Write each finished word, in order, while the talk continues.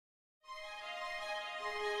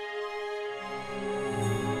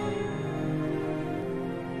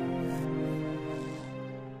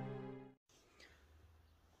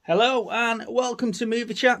Hello and welcome to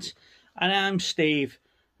Movie Chat, and I'm Steve.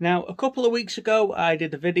 Now, a couple of weeks ago I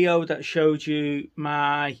did a video that showed you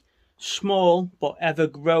my small but ever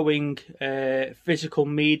growing physical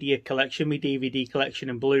media collection, my DVD collection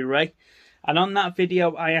and Blu Ray. And on that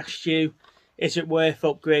video I asked you, is it worth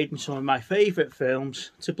upgrading some of my favourite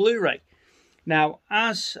films to Blu Ray? Now,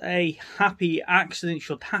 as a happy accident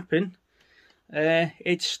should happen,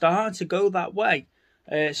 it's starting to go that way.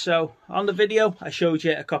 So on the video I showed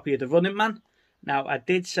you a copy of The Running Man. Now, I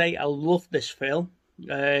did say I love this film.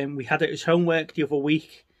 We had it as homework the other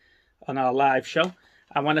week on our live show,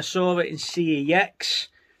 and when I saw it in CEX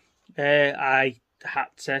I had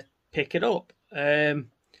to pick it up.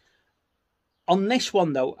 On this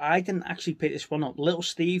one though, I didn't actually pick this one up. Little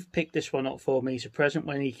Steve picked this one up for me as a present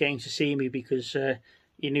when he came to see me, because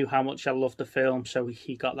he knew how much I loved the film, so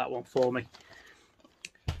he got that one for me.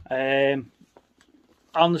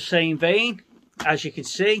 On the same vein, as you can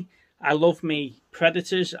see, I love me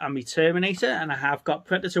Predators and me Terminator, and I have got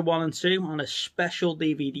Predator 1 and 2 on a special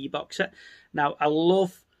DVD box set. Now, I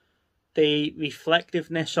love the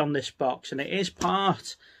reflectiveness on this box, and it is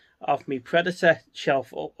part of me Predator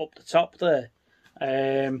shelf up the top there.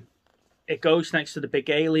 It goes next to the big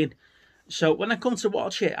Alien. So when I come to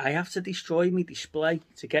watch it, I have to destroy my display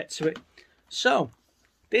to get to it. So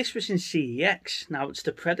this was in CEX. Now, it's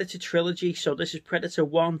the Predator trilogy, so this is Predator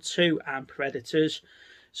 1, 2 and Predators.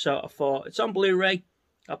 So I thought, it's on Blu Ray,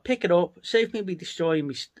 I'll pick it up, save me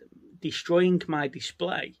destroying my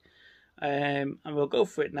display, and we'll go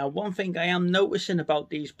for it. Now, one thing I am noticing about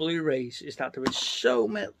these Blu Rays is that there is so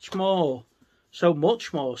much more, special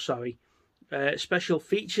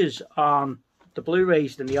features on the Blu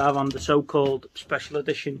Rays than they are on the so-called special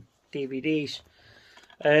edition DVDs.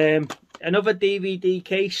 Another DVD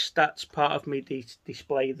case that's part of my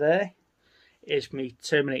display there is my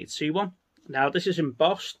Terminator 2 one. Now, this is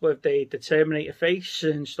embossed with the Terminator face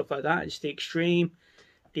and stuff like that. It's the Extreme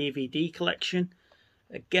DVD collection.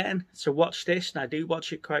 Again, to watch this, and I do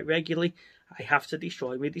watch it quite regularly, I have to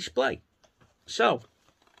destroy my display. So,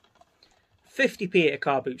 50p at a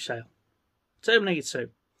car boot sale. Terminator 2.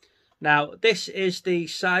 Now, this is the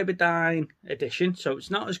Cyberdyne edition, so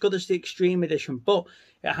it's not as good as the Extreme edition, but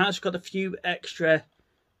it has got a few extra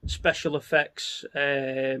special effects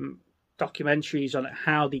documentaries on it,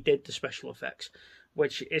 how they did the special effects,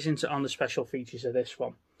 which isn't on the special features of this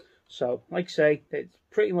one. So, like I say, it's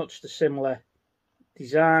pretty much the similar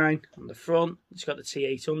design on the front. It's got the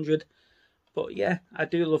T800, but yeah, I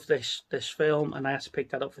do love this film, and I had to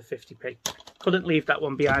pick that up for 50p. Couldn't leave that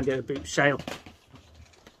one behind at a boot sale.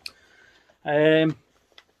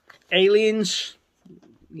 Aliens,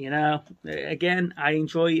 you know, again, I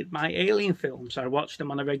enjoy my Alien films. I watch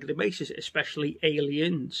them on a regular basis, especially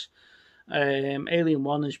Aliens. Alien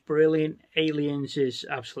 1 is brilliant. Aliens is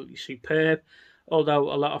absolutely superb, although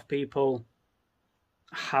a lot of people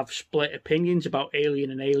have split opinions about Alien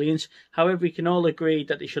and Aliens. However, we can all agree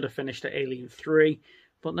that they should have finished at Alien 3,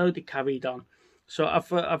 but no, they carried on. So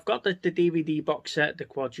I've got the DVD box set, the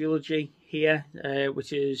quadrilogy here,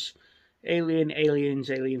 which is Alien, Aliens,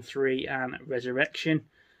 Alien 3 and Resurrection.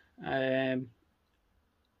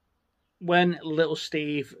 When little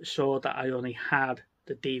Steve saw that I only had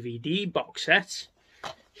the DVD box set,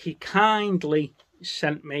 he kindly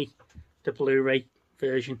sent me the Blu-ray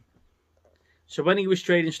version. So when he was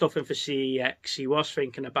trading stuff in for CEX, he was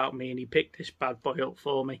thinking about me, and he picked this bad boy up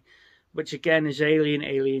for me, which again is Alien,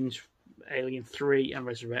 Aliens, Alien 3 and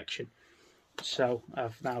Resurrection. So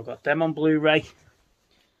I've now got them on Blu-ray.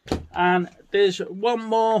 And there's one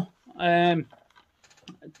more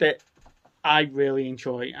that I really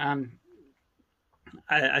enjoy, and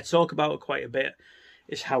I talk about it quite a bit,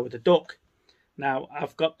 is Howard the Duck. Now,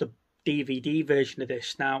 I've got the DVD version of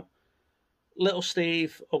this. Now, little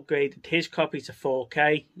Steve upgraded his copy to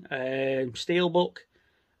 4K Steelbook,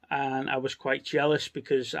 and I was quite jealous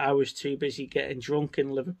because I was too busy getting drunk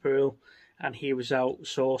in Liverpool, and he was out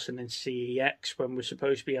sourcing in CEX when we're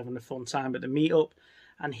supposed to be having a fun time at the meetup,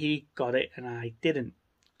 and he got it and I didn't.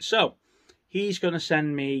 So he's going to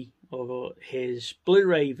send me over his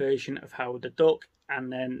Blu-ray version of Howard the Duck,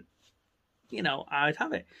 and then, you know, I'd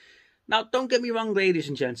have it. Now, don't get me wrong, ladies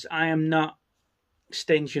and gents, I am not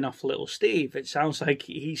stinging off little Steve. It sounds like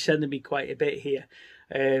he's sending me quite a bit here,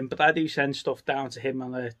 but I do send stuff down to him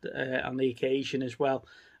on the occasion as well,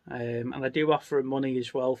 and I do offer him money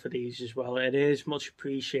as well for these as well. It is much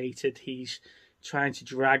appreciated. He's trying to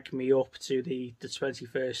drag me up to the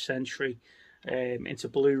 21st century, into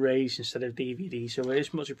Blu-rays instead of DVDs. So it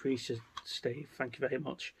is much appreciated, Steve. Thank you very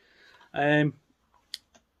much. On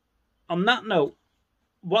that note,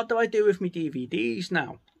 what do I do with my DVDs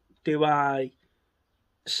now? Do I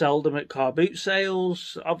sell them at car boot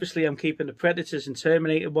sales? Obviously, I'm keeping the Predators and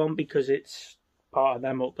Terminator one because it's part of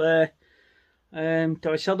them up there.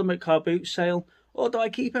 Do I sell them at car boot sale? Or do I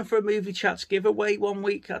keep them for a Movie Chats giveaway one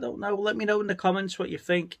week? I don't know. Let me know in the comments what you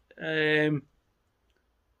think.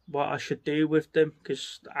 What I should do with them,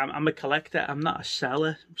 because I'm a collector. I'm not a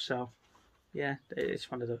seller. So, yeah,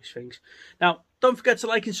 it's one of those things. Now, don't forget to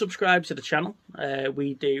like and subscribe to the channel.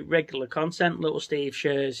 We do regular content. Little Steve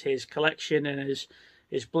shares his collection and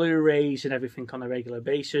his Blu-rays and everything on a regular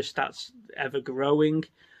basis. That's ever growing.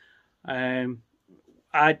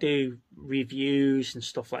 I do reviews and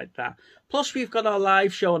stuff like that. Plus, we've got our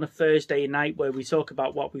live show on a Thursday night where we talk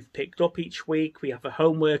about what we've picked up each week. We have a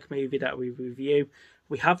homework movie that we review.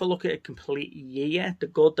 We have a look at a complete year, the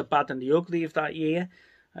good, the bad, and the ugly of that year.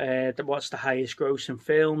 What's the highest grossing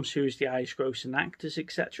films, who's the highest grossing actors,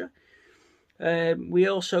 etc. We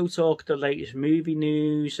also talk the latest movie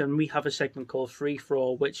news, and we have a segment called Free For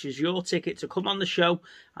All, which is your ticket to come on the show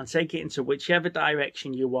and take it into whichever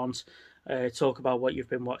direction you want. Talk about what you've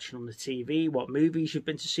been watching on the TV, what movies you've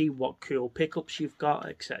been to see, what cool pickups you've got,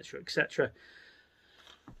 etc., etc.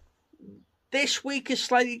 This week is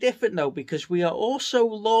slightly different though, because we are also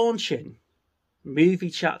launching Movie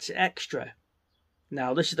Chats Extra.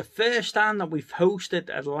 Now, this is the first time that we've hosted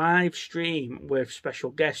a live stream with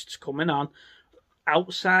special guests coming on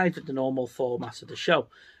outside of the normal format of the show.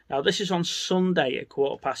 Now, this is on Sunday at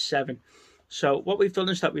 7:15. So what we've done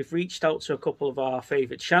is that we've reached out to a couple of our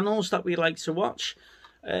favourite channels that we like to watch.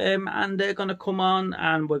 And they're going to come on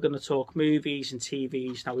and we're going to talk movies and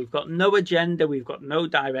TVs. Now, we've got no agenda. We've got no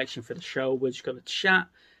direction for the show. We're just going to chat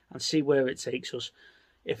and see where it takes us.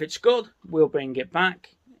 If it's good, we'll bring it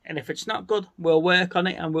back. And if it's not good, we'll work on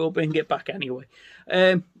it and we'll bring it back anyway.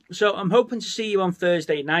 So I'm hoping to see you on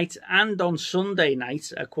Thursday night and on Sunday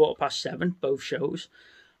night at 7:15, both shows.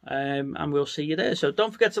 And we'll see you there. So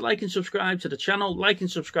don't forget to like and subscribe to the channel. Like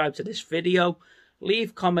and subscribe to this video.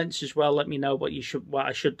 Leave comments as well. Let me know what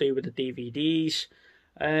I should do with the DVDs.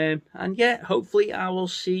 And yeah, hopefully I will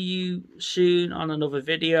see you soon on another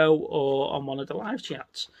video or on one of the live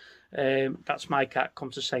chats. That's my cat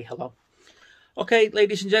come to say hello. Okay,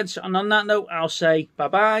 ladies and gents, and on that note, I'll say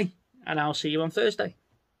bye-bye, and I'll see you on Thursday.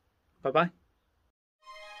 Bye-bye.